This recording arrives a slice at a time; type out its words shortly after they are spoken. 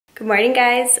Good morning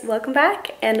guys, welcome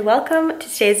back and welcome to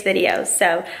today's video.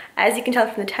 So as you can tell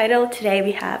from the title, today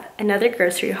we have another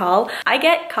grocery haul. I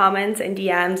get comments and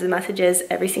DMs and messages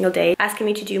every single day asking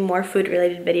me to do more food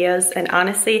related videos, and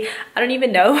honestly I don't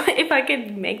even know if I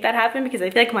could make that happen because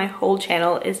I feel like my whole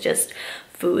channel is just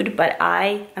food, but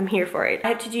I am here for it. I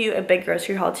have to do a big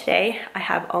grocery haul today. I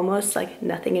have almost like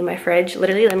nothing in my fridge.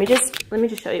 Literally, let me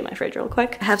just show you my fridge real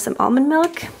quick. I have some almond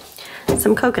milk,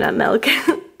 some coconut milk,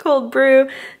 cold brew,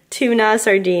 tuna,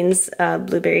 sardines,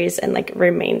 blueberries, and like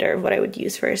remainder of what I would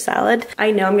use for a salad.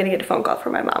 I know I'm gonna get a phone call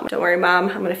from my mom. Don't worry mom,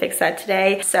 I'm gonna fix that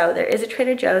today. So there is a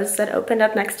Trader Joe's that opened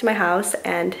up next to my house,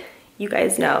 and you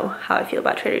guys know how I feel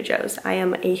about Trader Joe's. I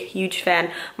am a huge fan.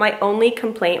 My only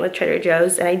complaint with Trader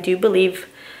Joe's, and I do believe,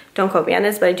 don't quote me on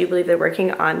this, but I do believe they're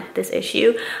working on this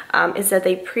issue, is that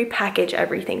they pre-package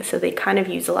everything. So they kind of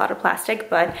use a lot of plastic,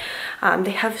 but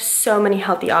they have so many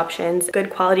healthy options, good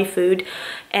quality food,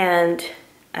 and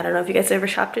I don't know if you guys ever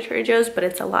shopped at Trader Joe's, but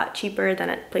it's a lot cheaper than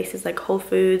at places like Whole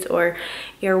Foods or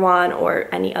Erewhon or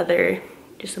any other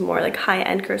just a more like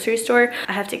high-end grocery store.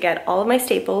 I have to get all of my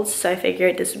staples, so I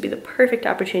figured this would be the perfect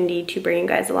opportunity to bring you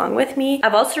guys along with me.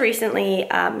 I've also recently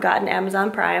gotten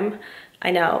Amazon Prime.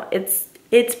 I know it's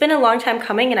been a long time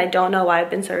coming and I don't know why I've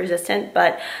been so resistant,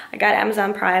 but I got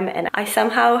Amazon Prime and I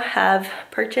somehow have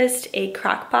purchased a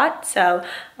crock pot. So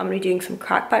I'm gonna be doing some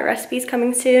crock pot recipes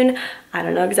coming soon. I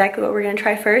don't know exactly what we're gonna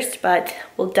try first, but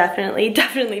we'll definitely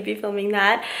be filming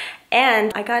that.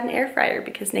 And I got an air fryer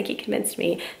because Nikki convinced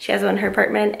me. She has one in her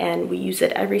apartment and we use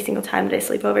it every single time that I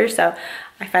sleep over. So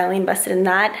I finally invested in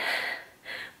that.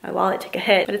 My wallet took a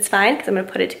hit, but it's fine because I'm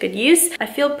gonna put it to good use. I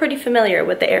feel pretty familiar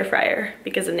with the air fryer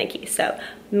because of Nikki, so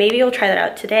maybe we'll try that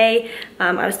out today.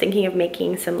 I was thinking of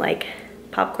making some like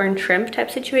popcorn shrimp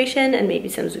type situation and maybe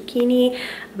some zucchini.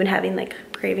 I've been having like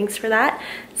cravings for that.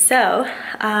 So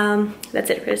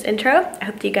that's it for this intro. I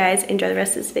hope that you guys enjoy the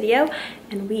rest of this video,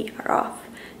 and we are off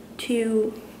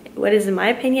to what is, in my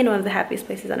opinion, one of the happiest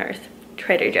places on earth,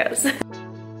 Trader Joe's.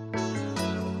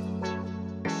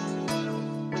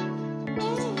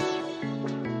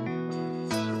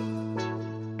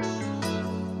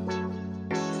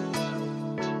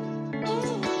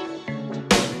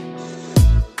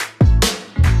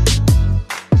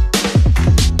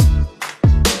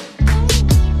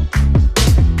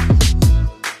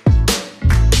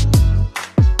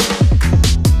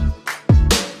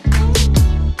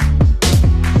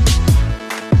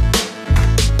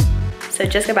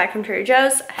 Just got back from Trader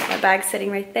Joe's. I have my bag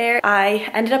sitting right there. I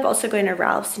ended up also going to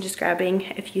Ralph's and just grabbing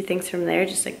a few things from there,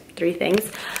 just like 3 things.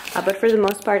 But for the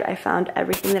most part, I found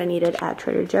everything that I needed at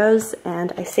Trader Joe's,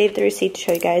 and I saved the receipt to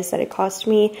show you guys that it cost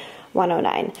me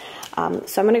 $109.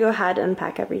 So I'm gonna go ahead and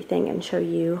unpack everything and show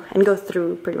you and go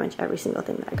through pretty much every single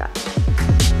thing that I got.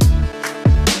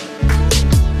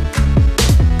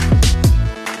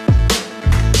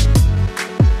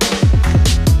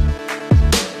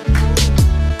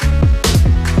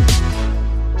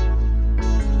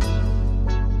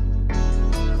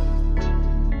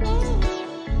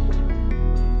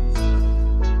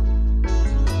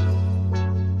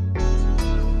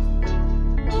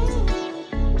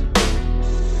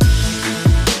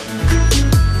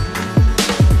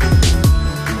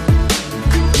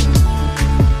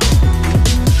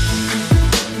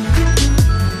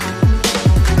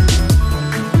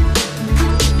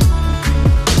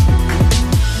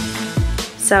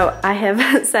 So I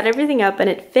have set everything up and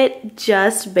it fit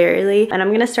just barely. And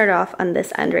I'm gonna start off on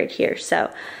this end right here. So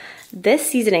this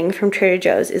seasoning from Trader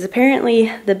Joe's is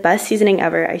apparently the best seasoning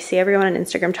ever. I see everyone on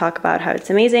Instagram talk about how it's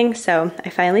amazing. So I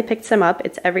finally picked some up.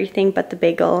 It's everything but the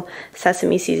bagel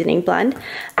sesame seasoning blend.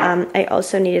 I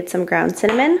also needed some ground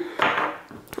cinnamon.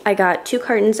 I got 2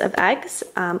 cartons of eggs.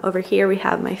 Over here we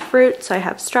have my fruit. So I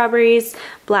have strawberries,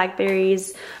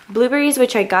 blackberries, blueberries,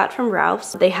 which I got from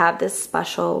Ralph's. They have this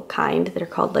special kind that are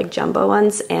called like jumbo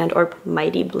ones or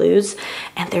mighty blues,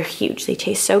 and they're huge. They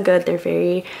taste so good. They're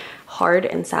very hard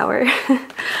and sour.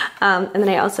 And then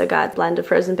I also got a blend of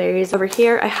frozen berries. Over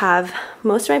here I have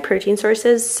most of my protein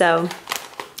sources. So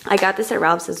I got this at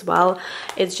Ralph's as well.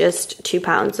 It's just 2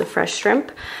 pounds of fresh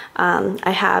shrimp.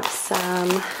 I have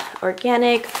some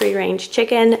organic free-range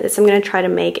chicken. This I'm gonna try to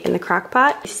make in the crock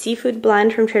pot. Seafood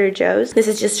blend from Trader Joe's. This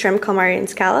is just shrimp, calamari, and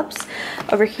scallops.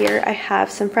 Over here I have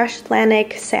some fresh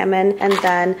Atlantic salmon and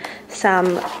then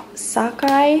some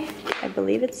sockeye. I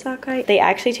believe it's sockeye. They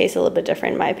actually taste a little bit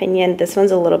different in my opinion. This one's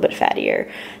a little bit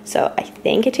fattier, so I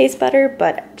think it tastes better,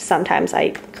 but sometimes I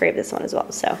crave this one as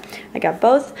well. So I got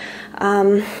both.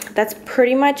 That's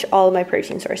pretty much all of my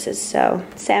protein sources. So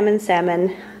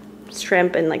salmon,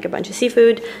 shrimp and like a bunch of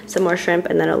seafood, some more shrimp,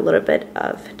 and then a little bit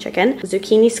of chicken.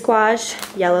 Zucchini squash,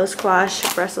 yellow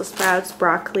squash, Brussels sprouts,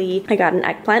 broccoli. I got an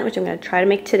eggplant, which I'm gonna try to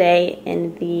make today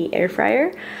in the air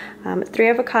fryer. 3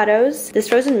 avocados. This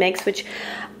frozen mix, which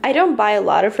I don't buy a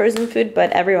lot of frozen food,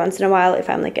 but every once in a while, if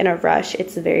I'm like in a rush,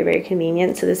 it's very, very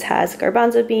convenient. So this has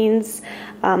garbanzo beans,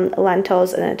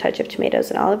 lentils, and a touch of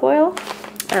tomatoes and olive oil.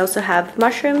 I also have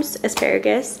mushrooms,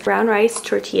 asparagus, brown rice,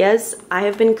 tortillas. I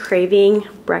have been craving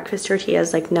breakfast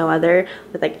tortillas like no other,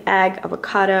 with like egg,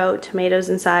 avocado, tomatoes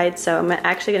inside. So I'm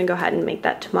actually gonna go ahead and make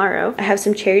that tomorrow. I have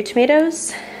some cherry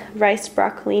tomatoes, rice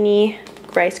broccolini,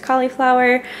 rice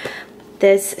cauliflower,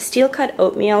 this steel cut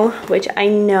oatmeal, which I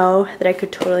know that I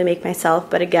could totally make myself,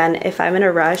 but again, if I'm in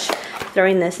a rush,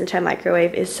 throwing this into a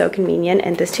microwave is so convenient,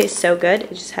 and this tastes so good. It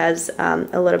just has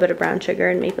a little bit of brown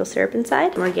sugar and maple syrup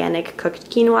inside. Some organic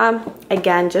cooked quinoa,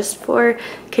 again, just for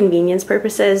convenience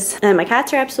purposes. And my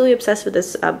cats are absolutely obsessed with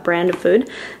this brand of food,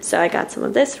 so I got some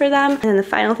of this for them. And then the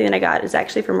final thing that I got is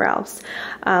actually from Ralph's.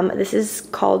 This is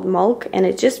called Mulk, and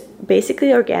it's just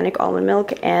basically organic almond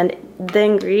milk, and the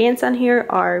ingredients on here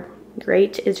are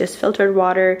great. It's just filtered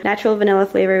water, natural vanilla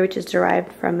flavor, which is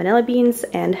derived from vanilla beans,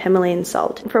 and Himalayan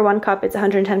salt. For 1 cup, it's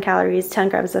 110 calories, 10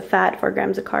 grams of fat, 4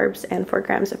 grams of carbs, and 4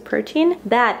 grams of protein.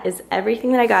 That is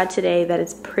everything that I got today. That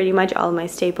is pretty much all of my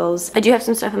staples. I do have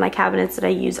some stuff in my cabinets that I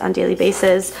use on a daily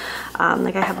basis.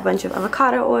 Like I have a bunch of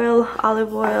avocado oil,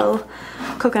 olive oil,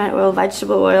 coconut oil,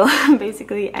 vegetable oil,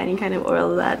 basically any kind of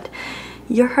oil that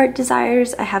your heart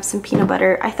desires. I have some peanut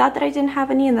butter. I thought that I didn't have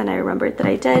any, and then I remembered that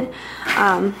I did.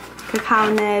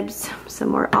 Cacao nibs, some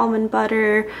more almond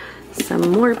butter, some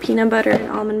more peanut butter and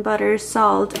almond butter,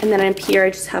 salt, and then up here I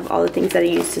just have all the things that I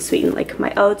use to sweeten, like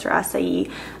my oats or acai,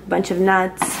 a bunch of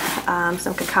nuts,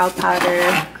 some cacao powder,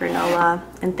 granola,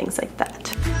 and things like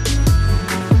that.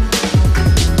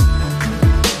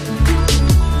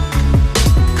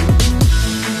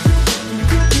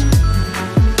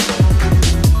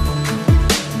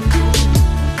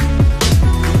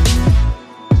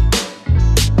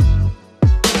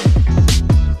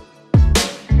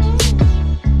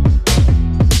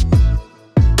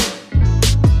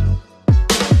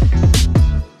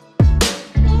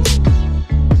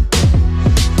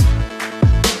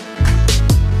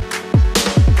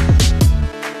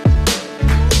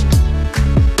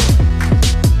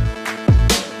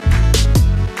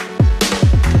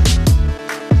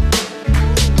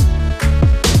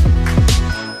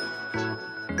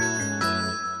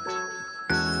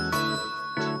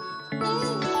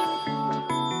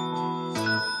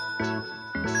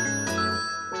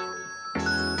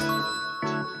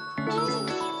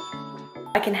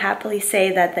 I can happily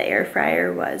say that the air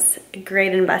fryer was a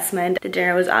great investment. The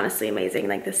dinner was honestly amazing.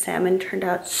 Like the salmon turned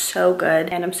out so good,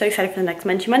 and I'm so excited for the next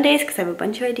Munchie Mondays because I have a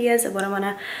bunch of ideas of what I want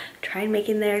to try and make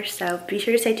in there. So be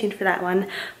sure to stay tuned for that one.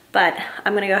 But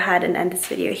I'm gonna go ahead and end this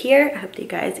video here. I hope that you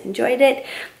guys enjoyed it.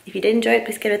 If you did enjoy it,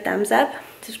 please give it a thumbs up,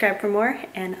 subscribe for more,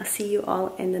 and I'll see you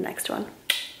all in the next one.